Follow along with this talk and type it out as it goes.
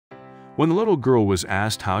When the little girl was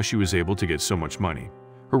asked how she was able to get so much money,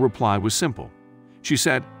 her reply was simple. She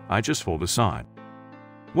said, "I just fold a sign."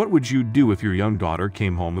 What would you do if your young daughter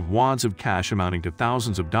came home with wads of cash amounting to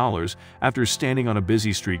thousands of dollars after standing on a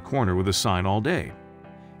busy street corner with a sign all day?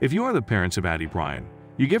 If you are the parents of Addie Bryan,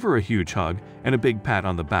 you give her a huge hug and a big pat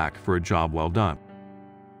on the back for a job well done.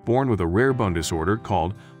 Born with a rare bone disorder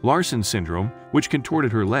called Larsen syndrome, which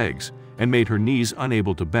contorted her legs and made her knees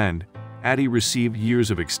unable to bend, Addie received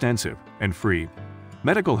years of extensive and free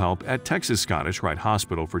medical help at Texas Scottish Rite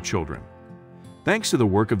Hospital for Children. Thanks to the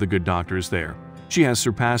work of the good doctors there, she has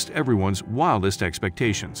surpassed everyone's wildest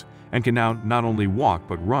expectations and can now not only walk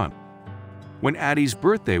but run. When Addie's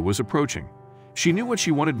birthday was approaching, she knew what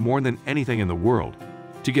she wanted more than anything in the world: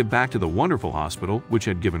 to give back to the wonderful hospital which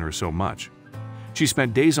had given her so much. She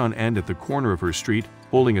spent days on end at the corner of her street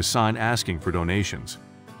holding a sign asking for donations.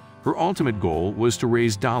 Her ultimate goal was to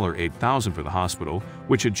raise $8,000 for the hospital,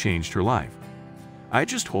 which had changed her life. "I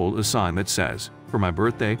just hold a sign that says, 'For my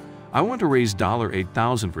birthday, I want to raise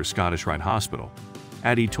 $8,000 for Scottish Rite Hospital,'"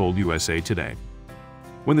 Addie told USA Today.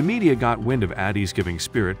 When the media got wind of Addie's giving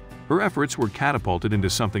spirit, her efforts were catapulted into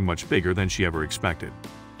something much bigger than she ever expected.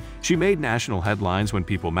 She made national headlines when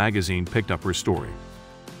People magazine picked up her story.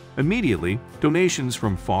 Immediately, donations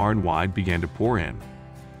from far and wide began to pour in.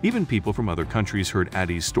 Even people from other countries heard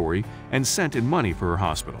Addie's story and sent in money for her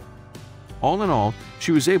hospital. All in all,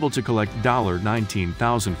 she was able to collect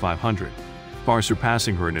 $19,500, far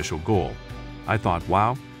surpassing her initial goal. "I thought,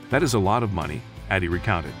 wow, that is a lot of money," Addie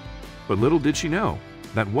recounted. But little did she know,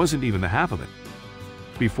 that wasn't even the half of it.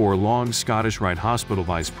 Before long, Scottish Rite Hospital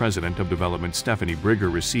Vice President of Development Stephanie Brigger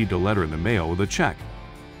received a letter in the mail with a check.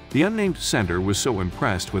 The unnamed sender was so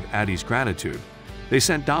impressed with Addie's gratitude, they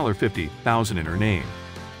sent $50,000 in her name.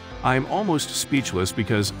 "I am almost speechless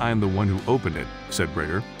because I am the one who opened it," said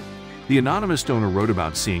Brigger. The anonymous donor wrote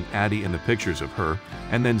about seeing Addie in the pictures of her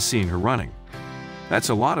and then seeing her running. "That's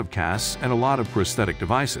a lot of casts and a lot of prosthetic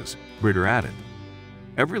devices," Brigger added.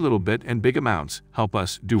 "Every little bit and big amounts help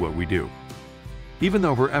us do what we do." Even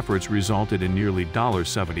though her efforts resulted in nearly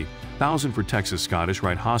 $70,000 for Texas Scottish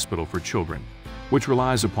Rite Hospital for Children, which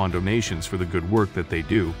relies upon donations for the good work that they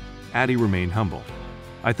do, Addie remained humble.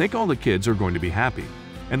 "I think all the kids are going to be happy,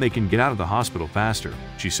 and they can get out of the hospital faster,"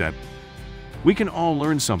 she said. We can all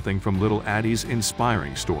learn something from little Addie's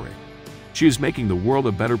inspiring story. She is making the world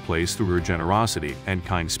a better place through her generosity and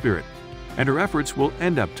kind spirit, and her efforts will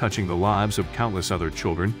end up touching the lives of countless other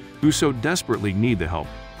children who so desperately need the help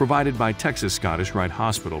provided by Texas Scottish Rite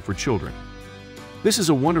Hospital for Children. This is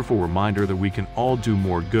a wonderful reminder that we can all do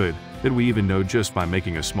more good than we even know just by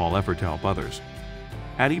making a small effort to help others.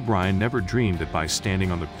 Addie Bryan never dreamed that by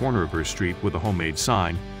standing on the corner of her street with a homemade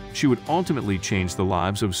sign, she would ultimately change the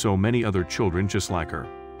lives of so many other children just like her.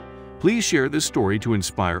 Please share this story to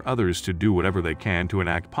inspire others to do whatever they can to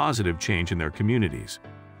enact positive change in their communities.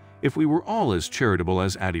 If we were all as charitable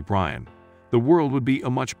as Addie Bryan, the world would be a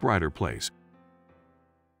much brighter place.